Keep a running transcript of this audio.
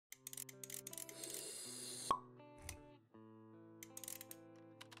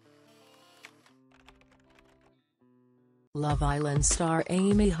Love Island star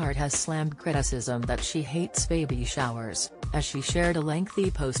Amy Hart has slammed criticism that she hates baby showers, as she shared a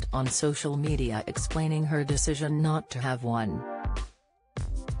lengthy post on social media explaining her decision not to have one.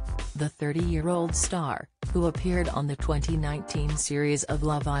 The 30-year-old star, who appeared on the 2019 series of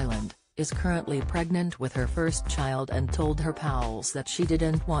Love Island, is currently pregnant with her first child and told her pals that she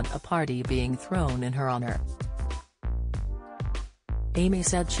didn't want a party being thrown in her honor. Amy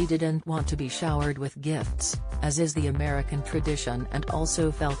said she didn't want to be showered with gifts, as is the American tradition, and also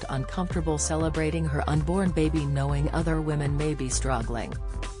felt uncomfortable celebrating her unborn baby knowing other women may be struggling.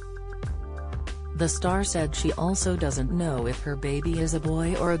 The star said she also doesn't know if her baby is a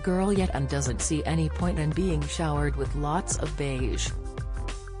boy or a girl yet and doesn't see any point in being showered with lots of beige.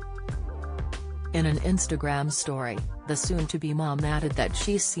 In an Instagram story, the soon-to-be mom added that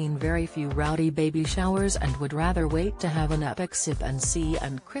she's seen very few rowdy baby showers and would rather wait to have an epic sip-and-see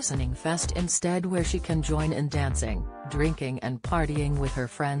and christening fest instead, where she can join in dancing, drinking and partying with her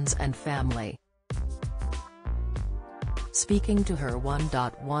friends and family. Speaking to her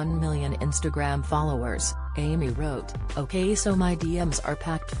 1.1 million Instagram followers, Amy wrote, "Okay, so my DMs are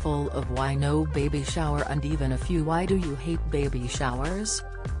packed full of why no baby shower and even a few why do you hate baby showers?"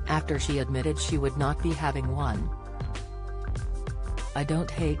 after she admitted she would not be having one. "I don't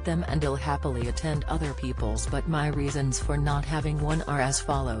hate them and I'll happily attend other people's, but my reasons for not having one are as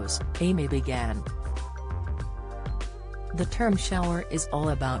follows," Amy began. "The term shower is all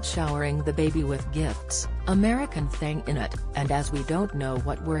about showering the baby with gifts, American thing in it, and as we don't know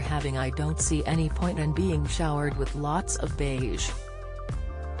what we're having, I don't see any point in being showered with lots of beige."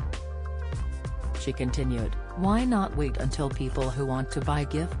 She continued, "Why not wait until people who want to buy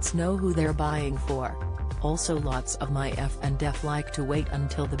gifts know who they're buying for? Also, lots of my F like to wait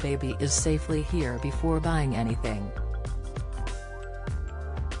until the baby is safely here before buying anything."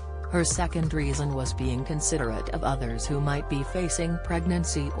 Her second reason was being considerate of others who might be facing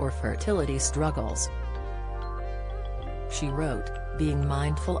pregnancy or fertility struggles. She wrote, "Being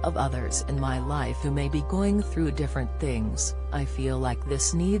mindful of others in my life who may be going through different things, I feel like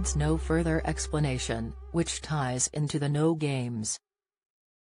this needs no further explanation," which ties into the no games.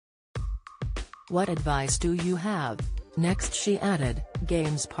 "What advice do you have?" Next she added,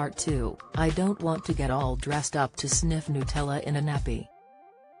 "Games part 2, I don't want to get all dressed up to sniff Nutella in a nappy."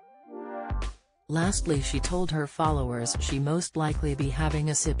 Lastly, she told her followers she most likely be having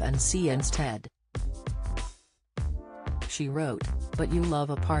a sip-and-see instead. She wrote, "But you love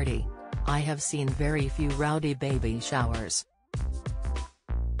a party. I have seen very few rowdy baby showers.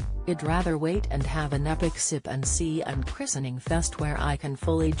 I'd rather wait and have an epic sip-and-see and christening fest where I can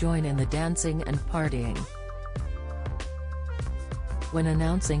fully join in the dancing and partying." When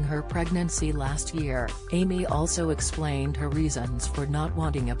announcing her pregnancy last year, Amy also explained her reasons for not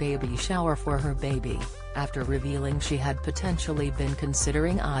wanting a baby shower for her baby, after revealing she had potentially been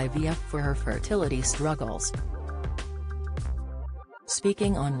considering IVF for her fertility struggles.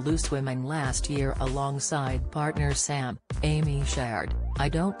 Speaking on Loose Women last year alongside partner Sam, Amy shared, "I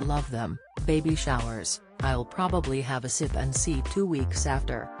don't love them, baby showers. I'll probably have a sip-and-see 2 weeks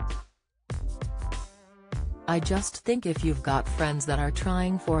after. I just think if you've got friends that are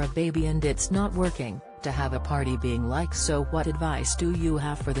trying for a baby and it's not working, to have a party being like, so what advice do you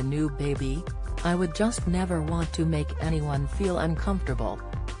have for the new baby? I would just never want to make anyone feel uncomfortable.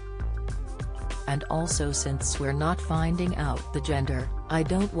 And also, since we're not finding out the gender, I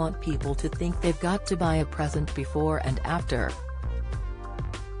don't want people to think they've got to buy a present before and after,